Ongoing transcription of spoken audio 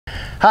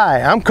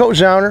Hi, I'm Coach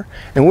Zauner,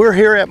 and we're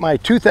here at my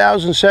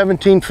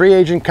 2017 Free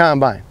Agent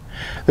Combine.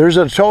 There's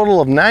a total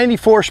of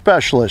 94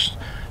 specialists,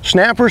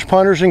 snappers,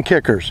 punters, and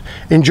kickers.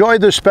 Enjoy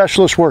this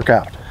specialist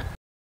workout.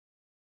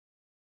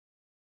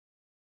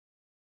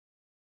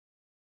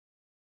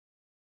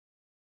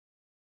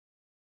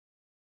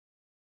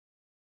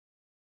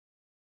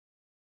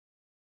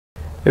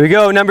 Here we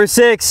go, number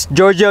 6,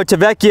 Giorgio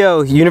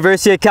Tavecchio,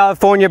 University of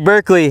California,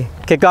 Berkeley.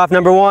 Kickoff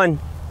number 1.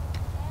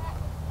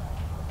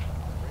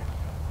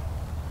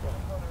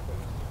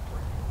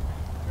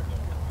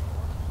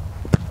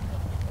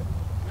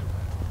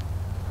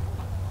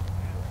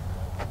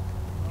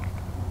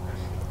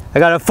 I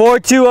got a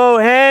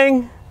 4-2-0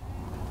 hang.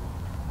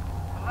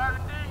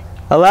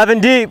 11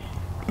 deep.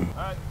 All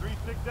right,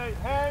 3-6-8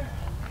 hang.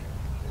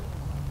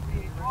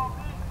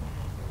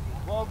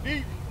 12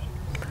 deep.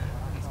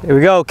 Here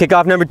we go,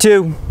 kickoff number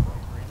 2.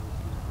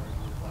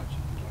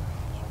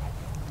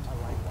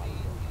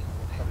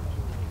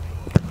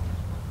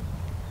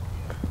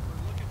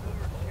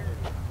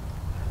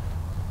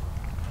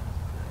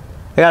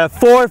 I got a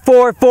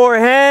 4-4-4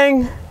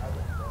 hang.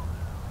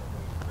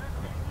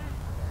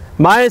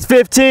 Minus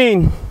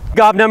 15.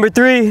 Kickoff number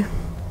 3.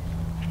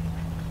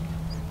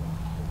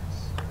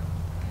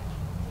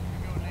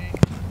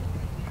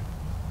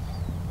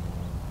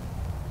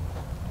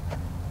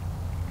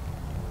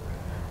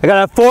 I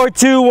got a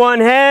 4-2-1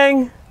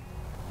 hang.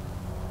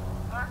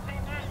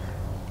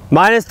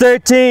 Minus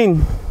 13.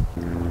 Here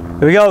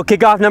we go,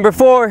 kickoff number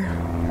 4. 11,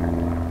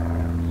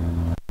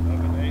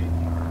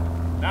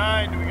 8,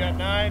 9. Do we got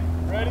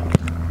 9? Ready?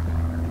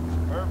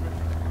 Perfect.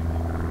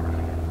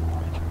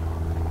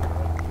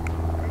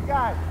 Hey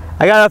guys.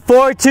 I got a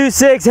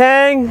 4-2-6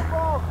 hang.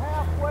 Balls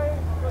halfway,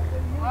 but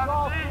then use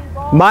all 3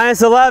 balls.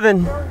 Minus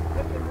 11.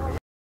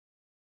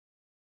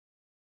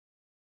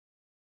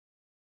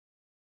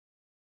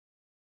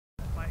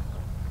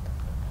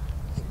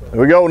 Here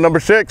we go, number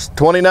 6,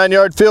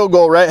 29-yard field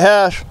goal, right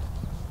hash.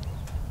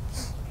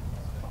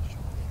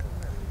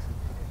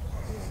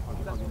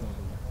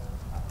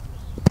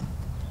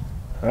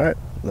 All right,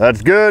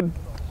 that's good.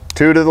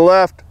 2 to the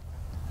left.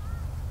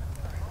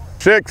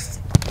 6,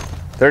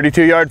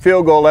 32-yard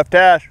field goal, left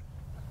hash.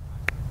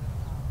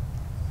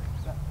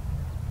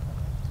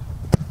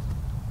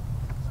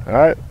 All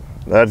right,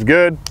 that's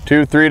good.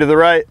 2, 3 to the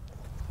right.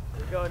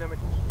 Here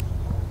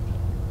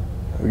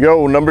we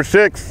go, number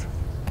 6.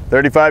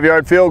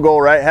 35-yard field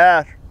goal, right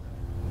hash.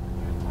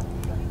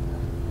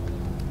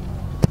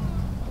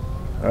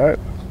 All right,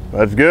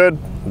 that's good.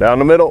 Down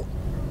the middle.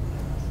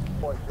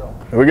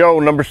 Here we go,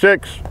 number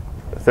 6.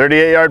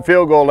 38-yard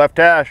field goal, left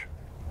hash.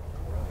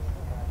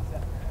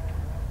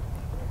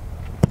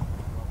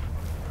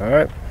 All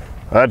right,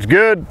 that's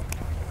good.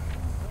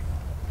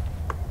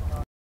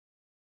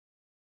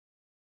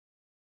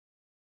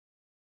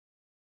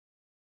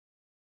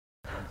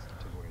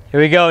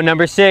 Here we go,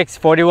 number 6,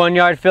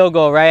 41-yard field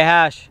goal, right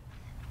hash.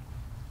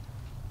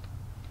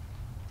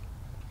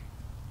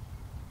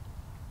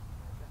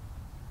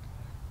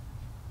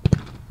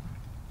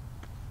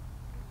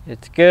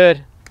 It's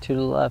good. 2 to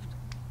the left.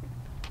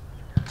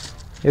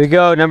 Here we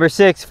go, number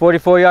 6,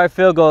 44-yard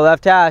field goal,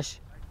 left hash.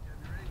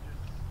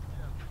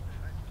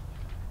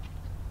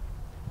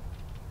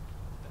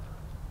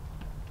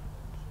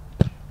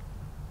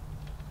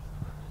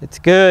 It's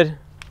good.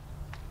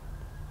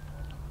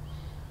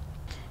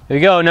 Here we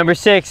go, number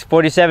 6,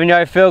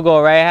 47-yard field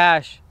goal, right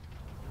hash.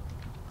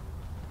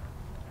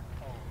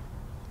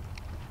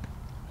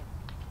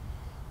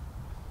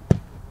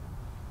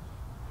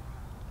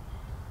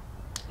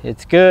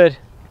 It's good.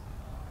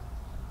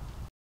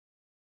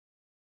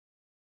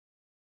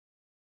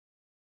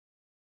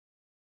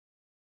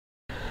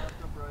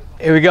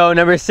 Here we go,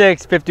 number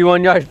 6,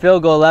 51-yard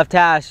field goal, left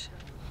hash.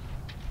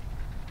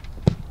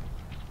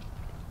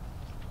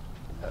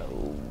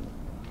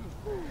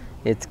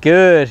 It's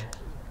good.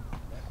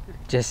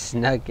 Just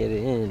snuck it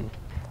in.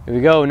 Here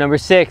we go, number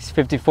 6,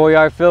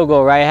 54-yard field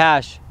goal, right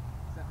hash.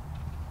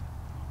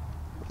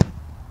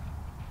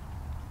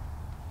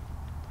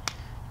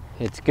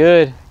 It's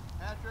good.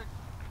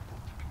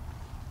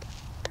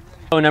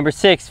 Oh, number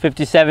 6,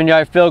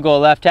 57-yard field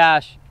goal, left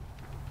hash.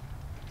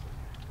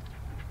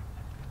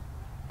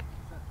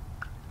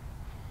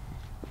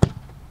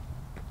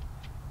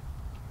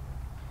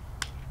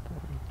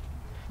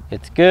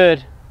 It's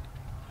good.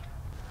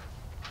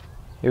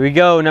 Here we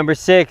go, number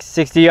 6,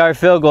 60-yard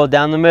field goal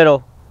down the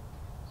middle.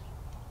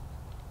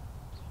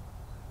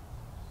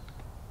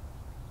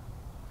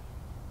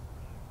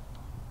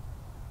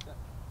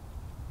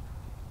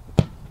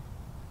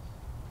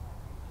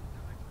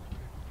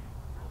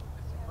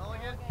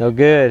 No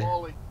good.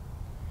 Here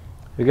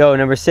we go,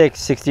 number 6,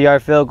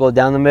 60-yard field goal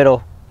down the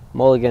middle.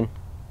 Mulligan.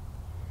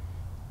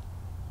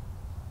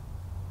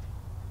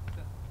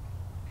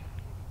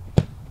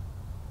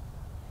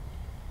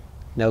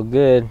 No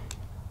good.